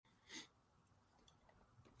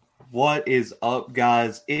What is up,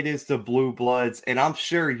 guys? It is the Blue Bloods, and I'm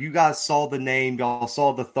sure you guys saw the name, y'all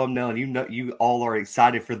saw the thumbnail, and you know you all are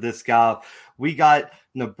excited for this guy. We got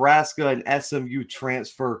Nebraska and SMU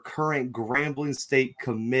transfer, current Grambling State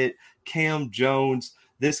commit, Cam Jones.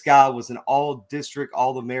 This guy was an all-district,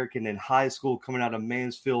 all-American in high school coming out of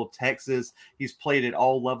Mansfield, Texas. He's played at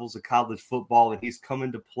all levels of college football, and he's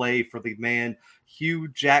coming to play for the man Hugh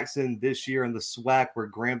Jackson this year in the SWAC, where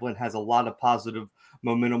Grambling has a lot of positive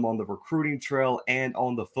momentum on the recruiting trail and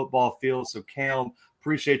on the football field. So, Cam,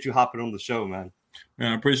 appreciate you hopping on the show, man.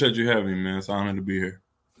 Man, I appreciate you having me, man. It's an honor to be here.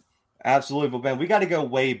 Absolutely. But, man, we got to go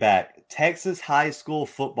way back. Texas high school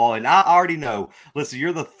football. And I already know, listen,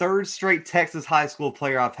 you're the third straight Texas high school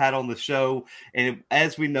player I've had on the show. And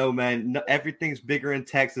as we know, man, everything's bigger in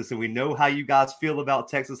Texas. And we know how you guys feel about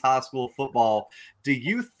Texas high school football. Do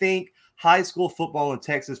you think high school football in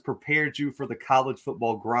Texas prepared you for the college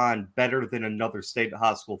football grind better than another state of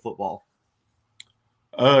high school football?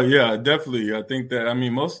 Yeah, definitely. I think that,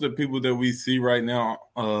 most of the people that we see right now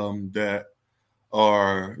that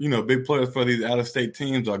are, big players for these out-of-state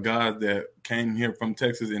teams are guys that came here from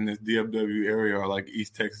Texas in this DFW area or like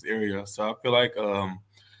East Texas area. So I feel like,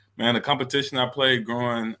 man, the competition I played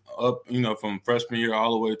growing up, from freshman year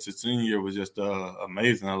all the way to senior year was just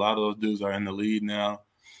amazing. A lot of those dudes are in the league now.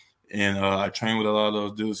 And I trained with a lot of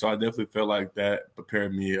those dudes. So I definitely feel like that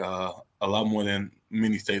prepared me a lot more than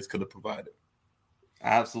many states could have provided.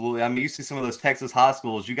 Absolutely. I mean, you see some of those Texas high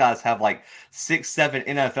schools, you guys have like 6, 7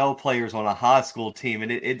 NFL players on a high school team, and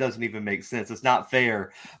it doesn't even make sense. It's not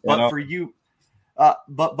fair. But for you,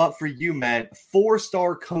 but for you, man,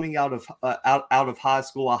 4-star coming out of high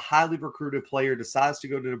school, a highly recruited player decides to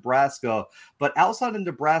go to Nebraska. But outside of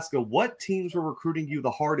Nebraska, what teams were recruiting you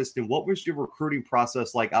the hardest, and what was your recruiting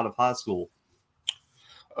process like out of high school?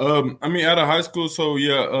 Out of high school, so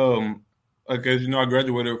yeah, like as you know, I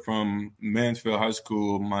graduated from Mansfield High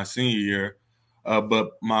School my senior year, but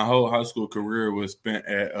my whole high school career was spent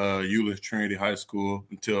at Euless Trinity High School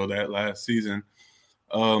until that last season.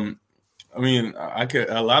 A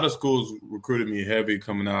lot of schools recruited me heavy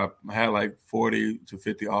coming out. I had like 40 to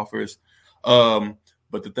 50 offers.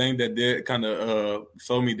 But the thing that did kind of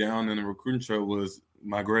slow me down in the recruiting trail was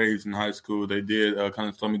my grades in high school. They did kind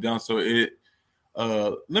of slow me down. So it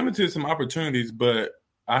limited some opportunities, but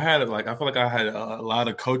I feel like I had a lot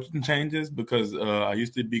of coaching changes because I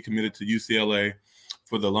used to be committed to UCLA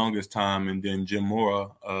for the longest time. And then Jim Mora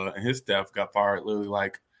and his staff got fired literally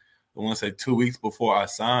like, I want to say 2 weeks before I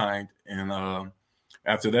signed. And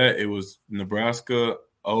after that, it was Nebraska,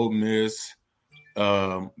 Ole Miss,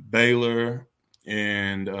 Baylor,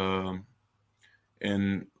 and I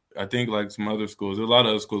think like some other schools. There's a lot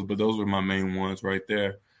of other schools, but those were my main ones right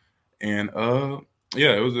there. And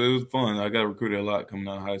yeah, it was fun. I got recruited a lot coming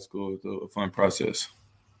out of high school. It was a fun process.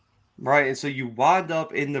 Right, and so you wind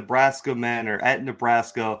up in Nebraska, man, or at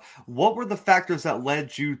Nebraska. What were the factors that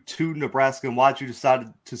led you to Nebraska, and why did you decide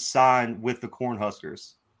to sign with the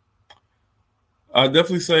Cornhuskers? I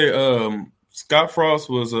definitely say Scott Frost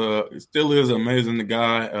still is an amazing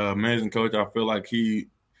guy, amazing coach. I feel like he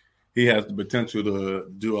has the potential to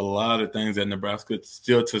do a lot of things at Nebraska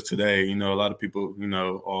still to today. A lot of people,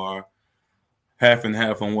 are half and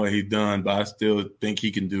half on what he's done, but I still think he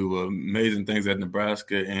can do amazing things at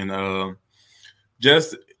Nebraska. And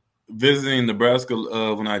just visiting Nebraska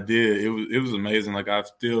when I did, it was amazing. Like I've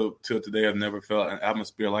still till today, I've never felt an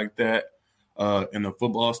atmosphere like that in a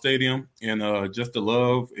football stadium, and just the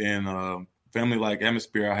love and family-like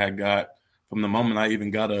atmosphere I had got from the moment I even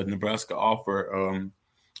got a Nebraska offer.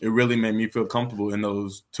 It really made me feel comfortable in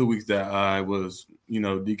those 2 weeks that I was,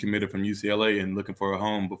 decommitted from UCLA and looking for a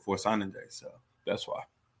home before signing day. So that's why.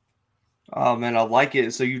 Oh, man, I like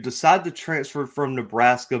it. So you decide to transfer from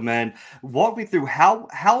Nebraska, man. Walk me through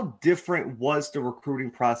how different was the recruiting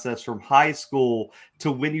process from high school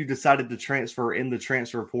to when you decided to transfer in the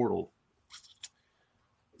transfer portal?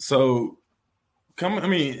 So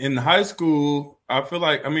in high school, I feel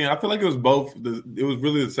like it was both. It was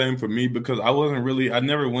really the same for me because I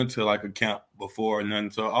never went to like a camp before and then.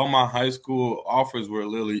 So all my high school offers were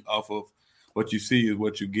literally off of what you see is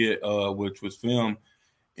what you get, which was film.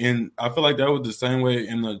 And I feel like that was the same way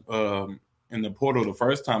in the portal the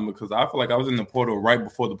first time because I feel like I was in the portal right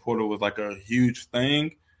before the portal was like a huge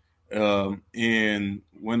thing. And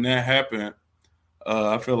when that happened,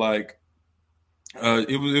 I feel like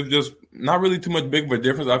it was just not really too much big of a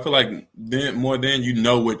difference. I feel like then you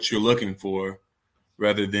know what you're looking for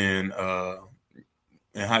rather than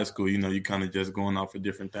in high school, you kind of just going off for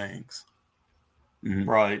different things. Mm-hmm.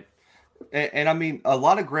 Right. And I mean, a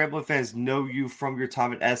lot of Grambling fans know you from your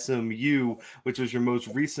time at SMU, which was your most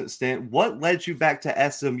recent stint. What led you back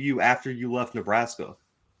to SMU after you left Nebraska?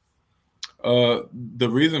 The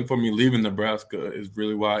reason for me leaving Nebraska is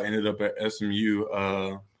really why I ended up at SMU.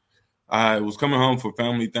 I was coming home for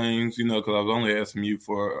family things, because I was only at SMU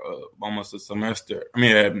for almost a semester. I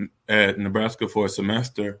mean, at Nebraska for a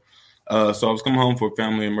semester. So I was coming home for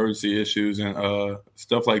family emergency issues and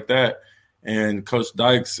stuff like that. And Coach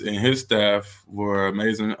Dykes and his staff were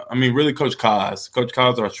amazing. I mean, really, Coach Kaz. Coach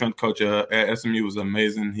Kaz, our strength coach at SMU, was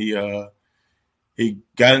amazing. He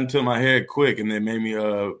got into my head quick, and then made me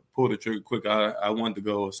pull the trigger quick. I wanted to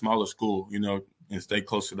go a smaller school, and stay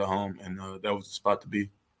closer to home, and that was the spot to be.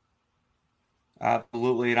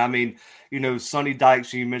 Absolutely. And I mean, Sonny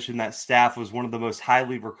Dykes, you mentioned that staff was one of the most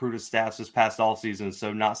highly recruited staffs this past all season.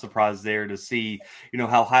 So not surprised there to see,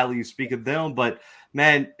 how highly you speak of them. But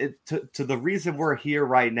man, to the reason we're here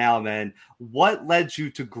right now, man, what led you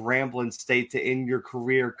to Grambling State to end your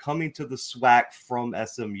career coming to the SWAC from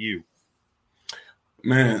SMU?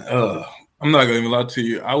 Man, I'm not gonna even lie to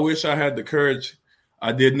you. I wish I had the courage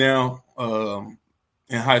I did now.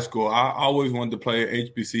 In high school, I always wanted to play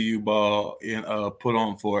HBCU ball and put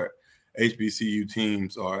on for HBCU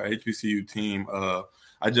teams or HBCU team.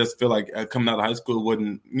 I just feel like coming out of high school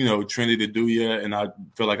wasn't, trendy to do yet, and I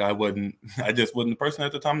feel like I just wasn't the person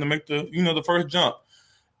at the time to make the first jump.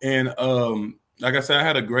 And like I said, I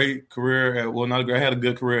had a great career I had a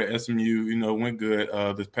good career at SMU. Went good.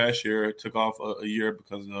 This past year, took off a year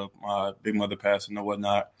because of my big mother passing and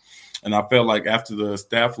whatnot. And I felt like after the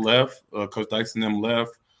staff left, Coach Dykes and them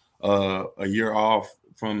left, a year off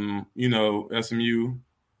from, SMU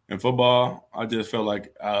and football, I just felt like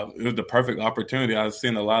it was the perfect opportunity. I've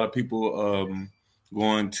seen a lot of people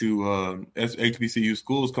going to HBCU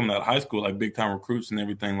schools coming out of high school, like big-time recruits and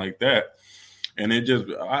everything like that. And it just,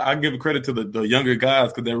 I give credit to the younger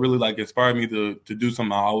guys because they really inspired me to do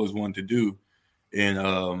something I always wanted to do. And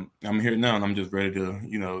I'm here now, and I'm just ready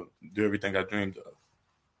to, do everything I dreamed of.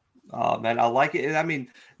 Oh man, I like it. And I mean,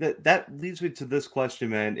 that leads me to this question,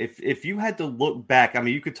 man. If you had to look back, I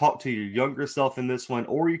mean, you could talk to your younger self in this one,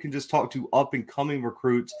 or you can just talk to up and coming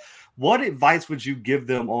recruits. What advice would you give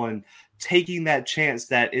them on taking that chance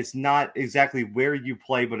that it's not exactly where you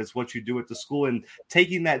play, but it's what you do at the school, and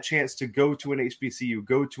taking that chance to go to an HBCU,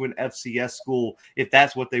 go to an FCS school if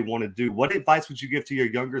that's what they want to do? What advice would you give to your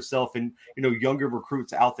younger self and younger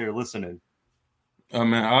recruits out there listening?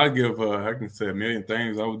 Man, I can say a million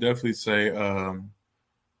things. I would definitely say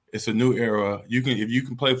it's a new era. If you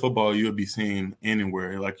can play football, you'll be seen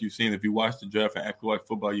anywhere. Like you've seen, if you watch the draft and actually watch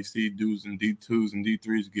football, you see dudes in D2s and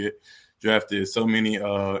D3s get drafted. So many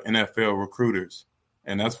NFL recruiters.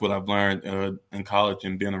 And that's what I've learned in college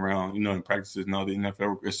and being around, in practices and all the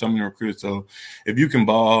NFL. There's so many recruiters. So if you can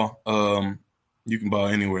ball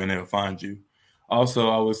anywhere and they'll find you. Also,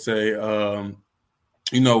 I would say,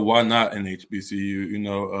 why not an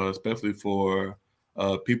HBCU, especially for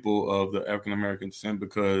people of the African-American descent,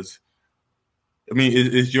 because, I mean,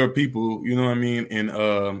 it's your people, you know what I mean? And,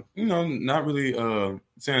 not really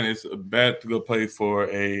saying it's bad to go play for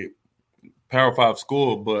a Power 5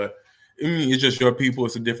 school, but, I mean, it's just your people.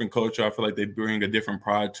 It's a different culture. I feel like they bring a different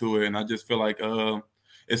pride to it. And I just feel like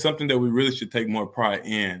it's something that we really should take more pride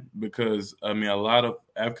in because, I mean, a lot of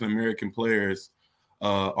African-American players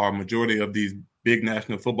are a majority of these big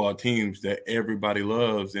national football teams that everybody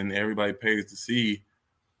loves and everybody pays to see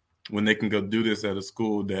when they can go do this at a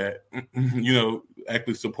school that,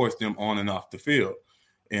 actually supports them on and off the field.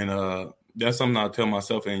 And that's something I tell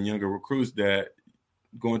myself and younger recruits, that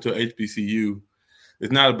going to HBCU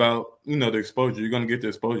is not about, the exposure. You're going to get the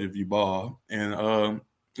exposure if you ball. And,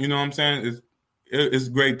 you know what I'm saying? It's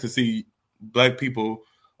great to see Black people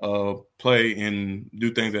play and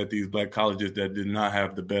do things at these Black colleges that did not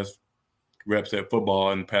have the best reps at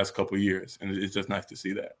football in the past couple of years, and it's just nice to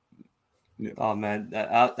see that. Yeah. Oh man,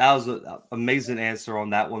 that was an amazing answer on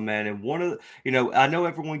that one, man. And one of the, I know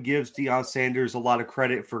everyone gives Deion Sanders a lot of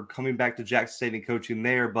credit for coming back to Jackson State and coaching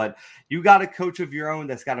there, but you got a coach of your own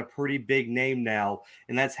that's got a pretty big name now,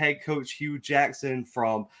 and that's head coach Hugh Jackson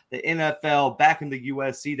from the NFL back in the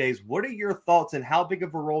USC days. What are your thoughts, and how big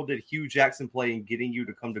of a role did Hugh Jackson play in getting you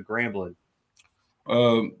to come to Grambling?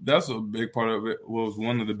 That's a big part of it. Was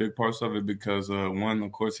one of the big parts of it because one,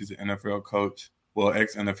 of course, he's an NFL coach,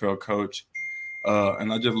 ex-NFL coach,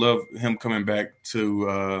 and I just love him coming back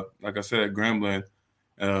to, like I said, Grambling.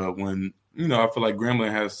 When I feel like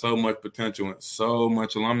Grambling has so much potential and so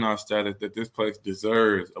much alumni status that this place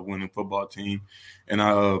deserves a winning football team, and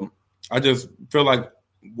I just feel like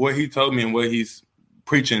what he told me and what he's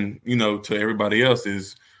preaching, to everybody else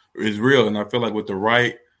is real, and I feel like with the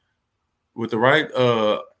right with the right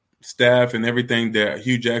staff and everything that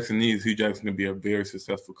Hugh Jackson needs, Hugh Jackson can be a very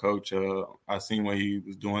successful coach. I seen what he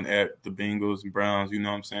was doing at the Bengals and Browns, you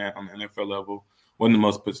know what I'm saying, on the NFL level. Wasn't the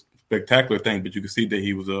most spectacular thing, but you could see that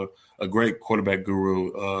he was a great quarterback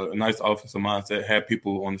guru, a nice offensive mindset, had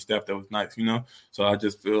people on the staff that was nice, you know. So I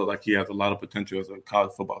just feel like he has a lot of potential as a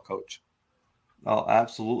college football coach. Oh,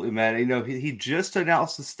 absolutely, man. He just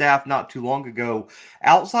announced the staff not too long ago.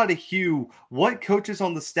 Outside of Hugh, what coaches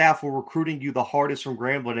on the staff were recruiting you the hardest from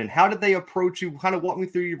Grambling, and how did they approach you? Kind of walk me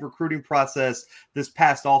through your recruiting process this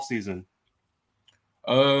past offseason.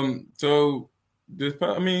 So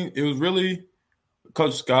it was really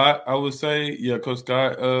Coach Scott, I would say. Yeah, Coach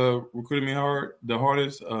Scott recruited me the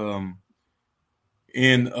hardest.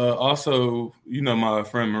 And also, you know, my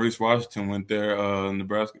friend Maurice Washington went there,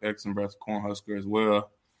 Nebraska Cornhusker as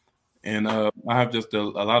well. And I have just a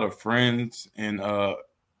lot of friends and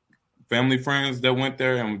family friends that went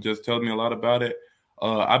there and just told me a lot about it.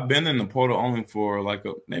 I've been in the portal only for like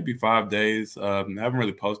maybe 5 days. I haven't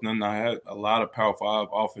really posted nothing. I had a lot of Power 5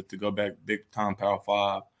 offers to go back big time Power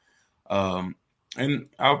 5. And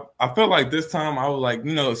I felt like this time I was like,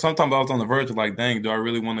 you know, sometimes I was on the verge of like, dang, do I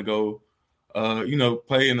really want to go you know,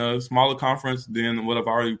 play in a smaller conference than what I've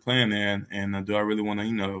already playing in, and do I really want to,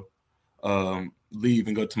 you know, leave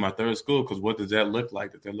and go to my third school? Because what does that look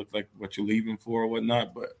like? Does that look like what you're leaving for or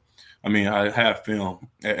whatnot? But I mean, I have film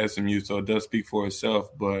at SMU, so it does speak for itself.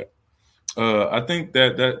 But I think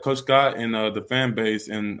that Coach Scott and the fan base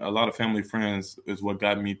and a lot of family friends is what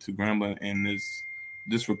got me to Grambling, and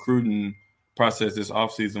this recruiting process this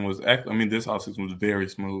offseason was this offseason was very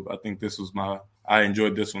smooth. I think I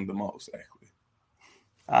enjoyed this one the most, actually.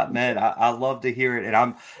 Man, I love to hear it, and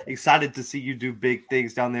I'm excited to see you do big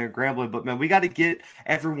things down there in Grambling. But, man, we got to get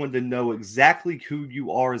everyone to know exactly who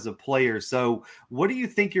you are as a player. So what do you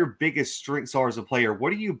think your biggest strengths are as a player?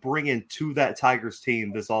 What are you bringing to that Tigers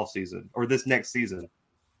team this offseason or this next season?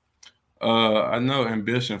 I know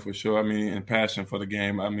ambition for sure. I mean, and passion for the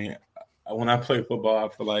game. I mean, when I play football, I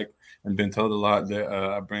feel like and been told a lot that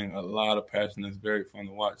I bring a lot of passion. It's very fun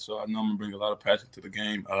to watch. So I know I'm going to bring a lot of passion to the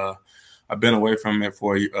game. I've been away from it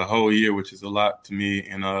for a whole year, which is a lot to me,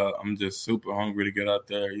 and I'm just super hungry to get out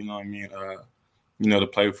there. You know what I mean? You know, to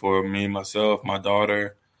play for me, myself, my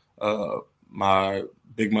daughter, my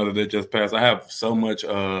big mother that just passed. I have so much,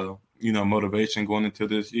 you know, motivation going into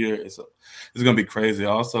this year. It's gonna be crazy.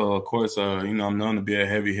 Also, of course, you know, I'm known to be a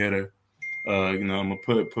heavy hitter. You know, I'm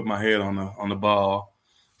gonna put my head on the ball.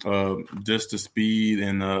 Just the speed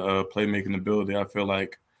and playmaking ability. I feel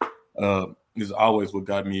like. Is always what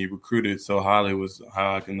got me recruited so highly was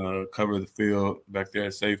how I can cover the field back there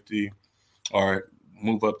at safety or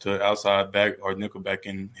move up to outside back or nickel back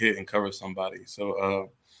and hit and cover somebody. So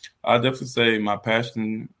I definitely say my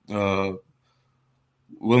passion,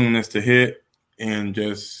 willingness to hit, and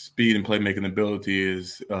just speed and playmaking ability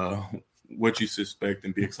is what you suspect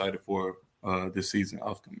and be excited for this season.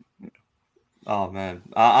 Often. Oh, man.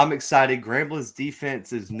 I'm excited. Grambling's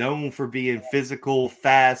defense is known for being physical,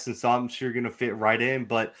 fast, and so I'm sure you're going to fit right in.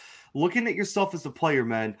 But looking at yourself as a player,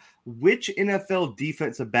 man, which NFL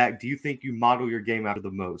defensive back do you think you model your game after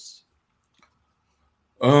the most?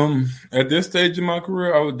 At this stage in my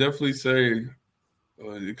career, I would definitely say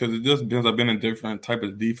because it just because I've been in different type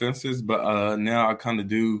of defenses, but now I kind of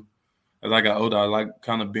do. As I got older, I like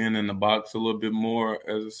kind of being in the box a little bit more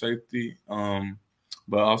as a safety.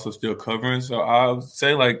 But also still covering. So I would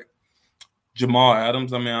say like Jamal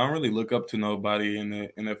Adams. I mean, I don't really look up to nobody in the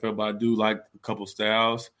NFL, but I do like a couple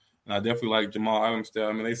styles. And I definitely like Jamal Adams' style.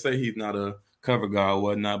 I mean, they say he's not a cover guy or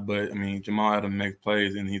whatnot, but I mean, Jamal Adams makes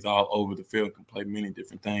plays and he's all over the field, can play many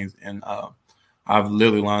different things. And I've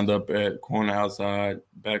literally lined up at corner, outside,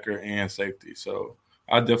 backer, and safety. So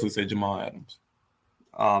I definitely say Jamal Adams.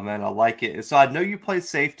 Oh, man, I like it. So I know you play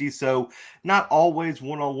safety, so not always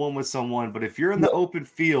one-on-one with someone, but if you're in the open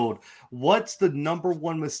field, what's the number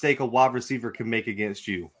one mistake a wide receiver can make against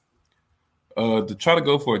you? To try to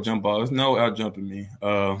go for a jump ball. There's no out jumping me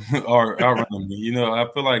or outrunning me. You know, I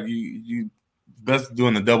feel like you best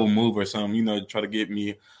doing a double move or something, you know, to try to get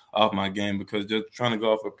me off my game because just trying to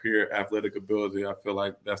go off of pure athletic ability, I feel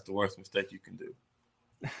like that's the worst mistake you can do.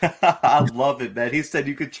 I love it, man. He said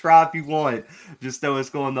you could try if you want, just know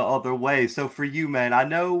it's going the other way. So for you, man, I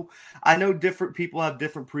know different people have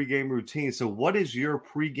different pregame routines. So what is your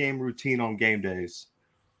pregame routine on game days?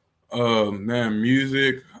 Man,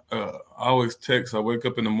 music. I always text. I wake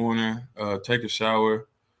up in the morning, take a shower,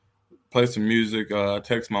 play some music. I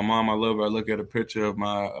text my mom. I love her. I look at a picture of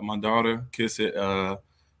my daughter, kiss it,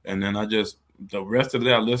 and then the rest of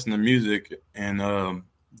the day I listen to music and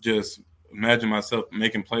just imagine myself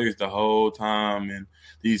making plays the whole time and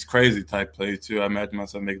these crazy type plays too. I imagine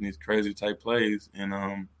myself making these crazy type plays,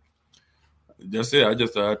 and that's it. I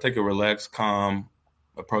just take a relaxed, calm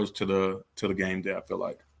approach to the game day. I feel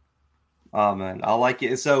like. Oh man, I like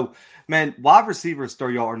it. So, man, wide receivers throw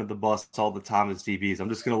y'all under the bus all the time as DBs. I'm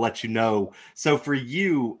just gonna let you know. So, for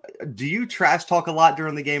you, do you trash talk a lot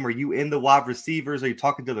during the game? Are you in the wide receivers? Are you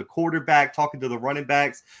talking to the quarterback, talking to the running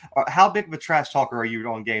backs? Or how big of a trash talker are you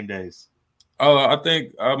on game days? I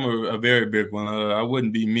think I'm a very big one. I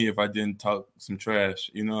wouldn't be me if I didn't talk some trash.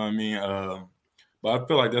 You know what I mean? But I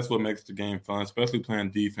feel like that's what makes the game fun, especially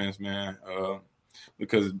playing defense, man.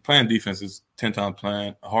 Because playing defense is 10 times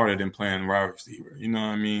playing harder than playing wide receiver. You know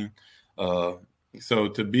what I mean? Uh, so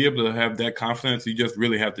to be able to have that confidence, you just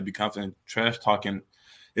really have to be confident. Trash talking,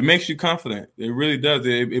 it makes you confident. It really does.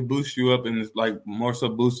 It boosts you up, and it's like more so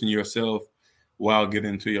boosting yourself while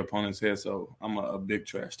getting into your opponent's head. So I'm a big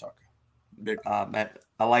trash talker. Big. Man,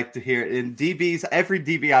 I like to hear it. And DBs, every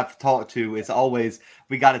DB I've talked to, it's always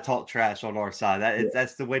we got to talk trash on our side.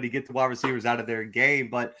 That's the way to get the wide receivers out of their game.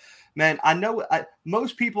 But man, I know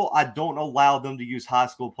most people, I don't allow them to use high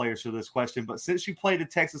school players for this question. But since you played in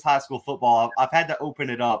Texas high school football, I've had to open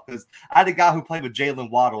it up because I had a guy who played with Jalen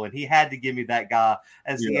Waddle, and he had to give me that guy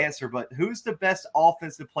as the answer. But who's the best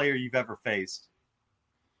offensive player you've ever faced?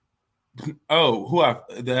 Oh,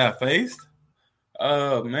 that I faced?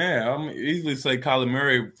 Man, I'm easily say Kyler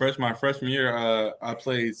Murray. My freshman year, I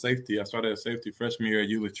played safety. I started at safety freshman year at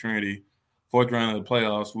Euclid Trinity, fourth round of the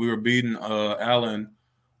playoffs. We were beating Allen.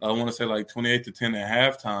 I want to say like 28-10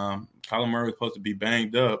 at halftime. Kyler Murray was supposed to be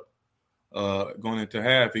banged up going into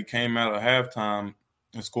half. He came out at halftime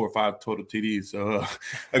and scored 5 total TDs. So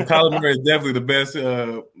Kyler Murray is definitely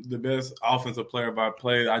the best offensive player I've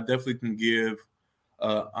played. I definitely can give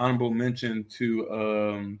honorable mention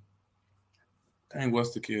to. Dang,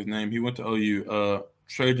 what's the kid's name? He went to OU.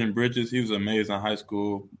 Trajan Bridges. He was an amazing high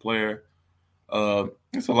school player.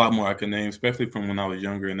 It's a lot more I can name, especially from when I was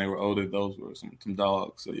younger and they were older. Those were some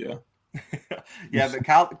dogs. So yeah. Yeah, but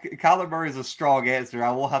Kyler Murray is a strong answer.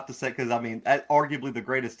 I will have to say, because I mean, arguably the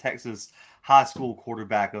greatest Texas high school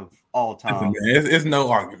quarterback of all time. It's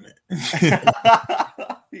no argument.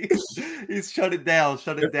 He's shut it down,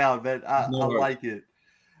 man. I like it.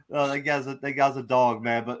 That guy's a dog,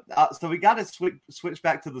 man. But so we got to switch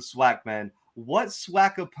back to the SWAC, man. What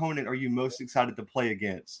SWAC opponent are you most excited to play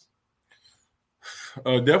against?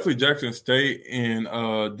 Definitely Jackson State, and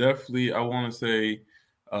definitely I want to say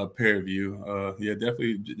Prairie View. Yeah,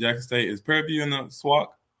 definitely Jackson State. Is Prairie View in the SWAC?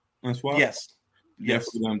 Yes.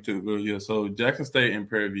 Definitely them too. Yeah, so Jackson State and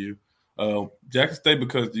Prairie View. Jackson State,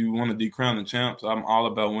 because you want to decrown the champs. I'm all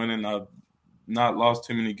about winning. I've not lost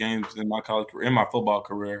too many games in my football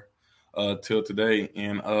career till today,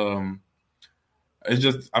 and it's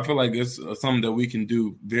just I feel like it's something that we can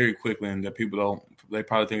do very quickly, and that people don't. They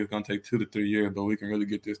probably think it's going to take 2 to 3 years, but we can really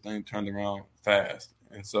get this thing turned around fast.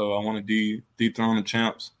 And so I want to dethrone the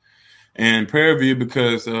champs and Prairie View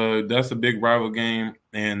because that's a big rival game,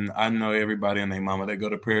 and I know everybody and their mama that go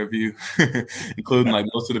to Prairie View, including like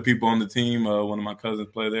most of the people on the team. One of my cousins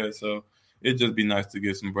play there, so it'd just be nice to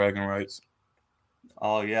get some bragging rights.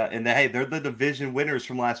 Oh yeah, and they're the division winners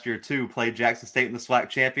from last year too. Played Jackson State in the SWAC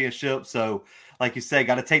championship, so like you said,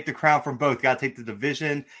 got to take the crown from both. Got to take the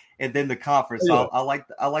division and then the conference. So I like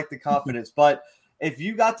the confidence. But if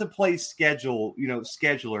you got to play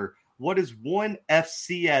scheduler, what is one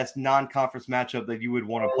FCS non-conference matchup that you would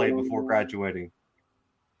want to play before graduating?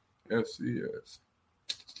 FCS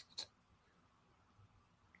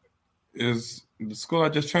is the school I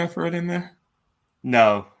just transferred in there?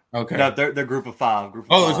 No. Okay. No, they're group of five.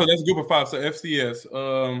 So that's group of 5. So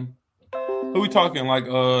FCS. Who are we talking? Like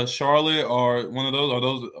Charlotte or one of those? Are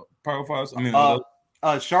those Power 5s? I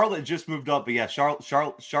mean, Charlotte just moved up, but yeah,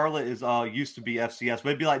 Charlotte is used to be FCS.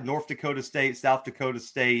 Maybe like North Dakota State, South Dakota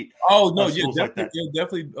State. Oh no, yeah, definitely, like that. Yeah,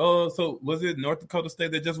 definitely. So was it North Dakota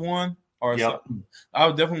State that just won? Or yep. I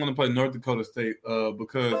would definitely want to play North Dakota State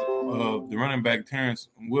because the running back Terrence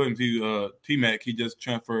Williams, T-Mac, he just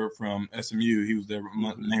transferred from SMU. He was their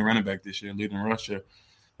main running back this year, leading Russia.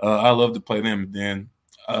 I love to play them. Then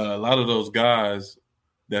a lot of those guys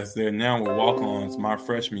that's there now were walk-ons my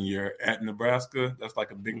freshman year at Nebraska. That's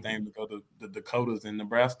like a big thing to go to the Dakotas in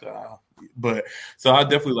Nebraska. But so I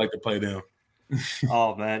definitely like to play them.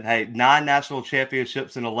 Oh man, hey, 9 national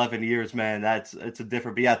championships in 11 years, man. It's a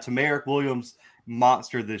different. But yeah, Tamarick Williams,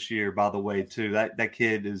 monster this year, by the way, too. That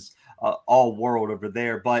kid is all world over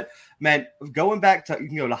there. But man, going back to, you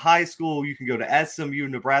can go to high school, you can go to SMU,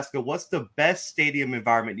 Nebraska. What's the best stadium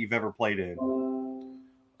environment you've ever played in?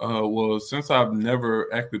 Well, since I've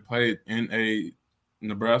never actually played in a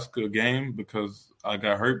Nebraska game because I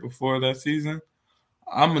got hurt before that season,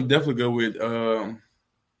 I'm gonna definitely go with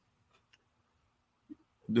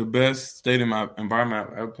the best stadium environment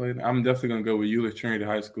I've ever played. I'm definitely gonna go with Euless Trinity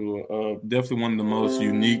High School. Definitely one of the most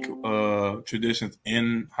unique traditions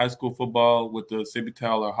in high school football with the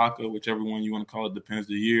Civital or Haka, whichever one you want to call it, depends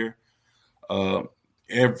the year. Uh,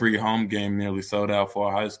 every home game nearly sold out for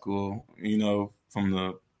a high school.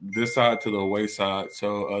 From this side to the away side.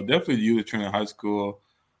 So definitely Euless Trinity High School.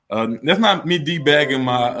 That's not me debagging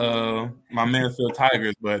my Mansfield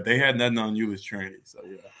Tigers, but they had nothing on Euless Trinity. So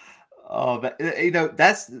yeah. Oh, but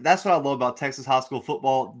that's what I love about Texas high school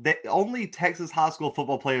football. Only Texas high school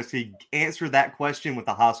football players can answer that question with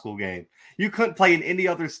a high school game. You couldn't play in any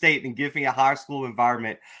other state and give me a high school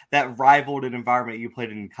environment that rivaled an environment you played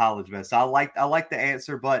in college, man. So I like the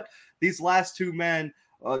answer, but these last two men,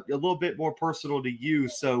 a little bit more personal to you.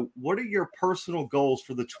 So, what are your personal goals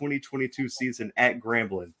for the 2022 season at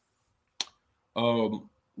Grambling?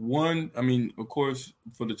 One, I mean, of course,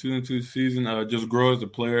 for the 2-2 season, just grow as a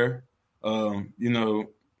player. Learn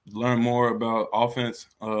more about offense.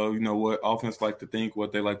 What offense like to think,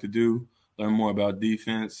 what they like to do. Learn more about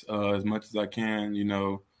defense as much as I can.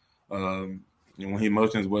 When he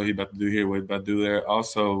motions, what he about to do here, what he about to do there.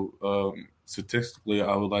 Also, statistically,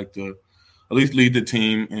 I would like to at least lead the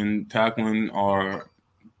team in tackling or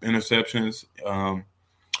interceptions.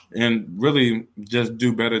 And really just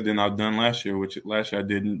do better than I've done last year, which last year I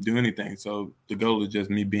didn't do anything. So the goal is just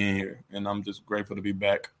me being here, and I'm just grateful to be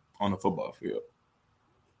back on the football field.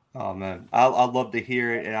 Oh man, I love to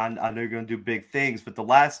hear it, and I know you're going to do big things. But the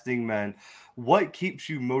last thing, man, what keeps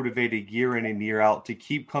you motivated year in and year out to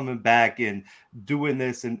keep coming back and doing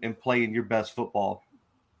this and playing your best football?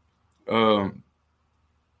 Um,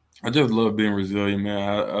 I just love being resilient,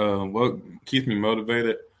 man. What keeps me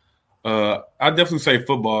motivated? I definitely say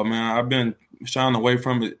football, man. I've been shying away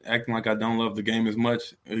from it, acting like I don't love the game as much.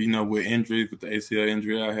 With injuries, with the ACL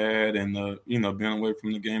injury I had, and being away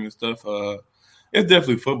from the game and stuff. It's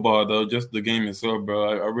definitely football, though. Just the game itself, bro.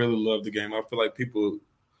 I really love the game. I feel like people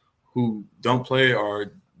who don't play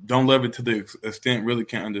or don't love it to the extent really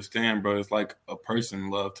can't understand, bro. It's like a person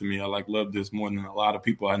love to me. I love this more than a lot of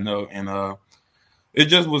people I know, and it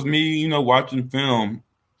just was me, watching film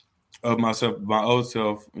of myself, my old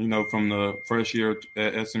self, from the first year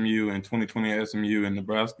at SMU and 2020 at SMU in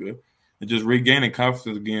Nebraska, and just regaining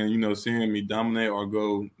confidence again, seeing me dominate or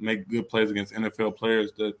go make good plays against NFL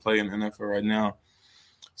players that play in the NFL right now.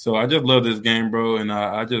 So I just love this game, bro, and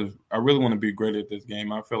I really want to be great at this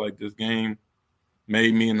game. I feel like this game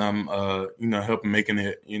made me, and I'm helping making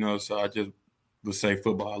it, so I just would say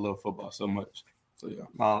football. I love football so much. So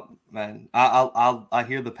yeah. Man, I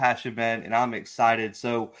hear the passion, man, and I'm excited.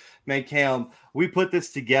 So, man, Cam, we put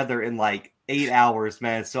this together in like 8 hours,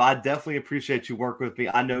 man. So I definitely appreciate you working with me.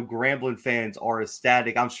 I know Grambling fans are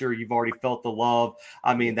ecstatic. I'm sure you've already felt the love.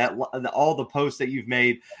 I mean, that all the posts that you've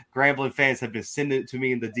made, Grambling fans have been sending it to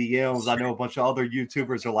me in the DMs. I know a bunch of other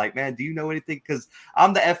YouTubers are like, man, do you know anything? Because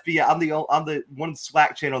I'm the FBS. I'm the one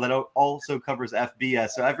Slack channel that also covers FBS.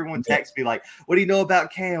 So everyone texts me like, what do you know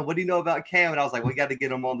about Cam? What do you know about Cam? And I was like, we got to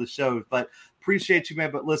get him on the show. But appreciate you,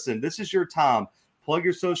 man. But listen, this is your time. Plug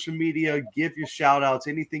your social media, give your shout outs,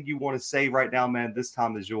 anything you want to say right now, man. This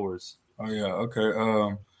time is yours. Oh, yeah.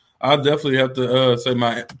 Okay. I definitely have to say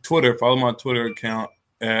my Twitter, follow my Twitter account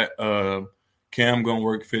at Cam Gonna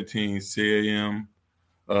Work 15, CAM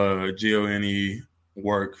GONE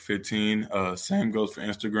Work 15. Same goes for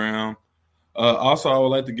Instagram. Also, I would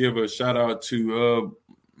like to give a shout out to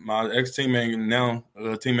my ex teammate and now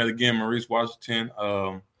teammate again, Maurice Washington.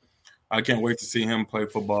 I can't wait to see him play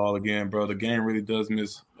football again, bro. The game really does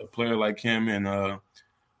miss a player like him, and I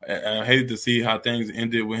hated to see how things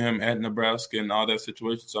ended with him at Nebraska and all that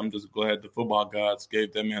situation. So I'm just glad the football gods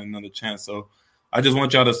gave that man another chance. So I just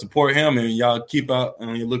want y'all to support him and y'all keep out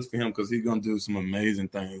on your looks for him because he's gonna do some amazing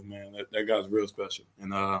things, man. That guy's real special.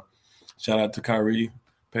 And shout out to Kyrie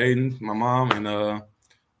Payton, my mom, and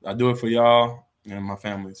I do it for y'all and my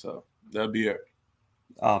family. So that'll be it.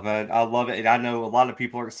 Oh man, I love it. And I know a lot of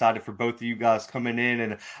people are excited for both of you guys coming in,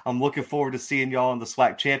 and I'm looking forward to seeing y'all in the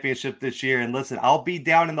SWAC championship this year. And listen, I'll be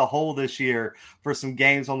down in the hole this year for some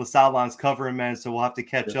games on the sidelines covering, man. So we'll have to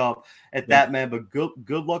catch up at that, man. But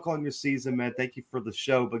good luck on your season, man. Thank you for the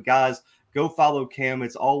show. But guys, go follow Cam.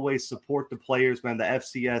 It's always support the players, man. The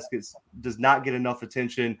FCS does not get enough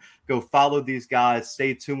attention. Go follow these guys.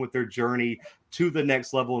 Stay tuned with their journey to the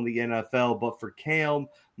next level in the NFL. But for Cam,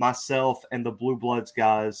 myself, and the Blue Bloods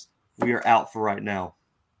guys, we are out for right now.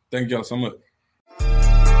 Thank y'all so much.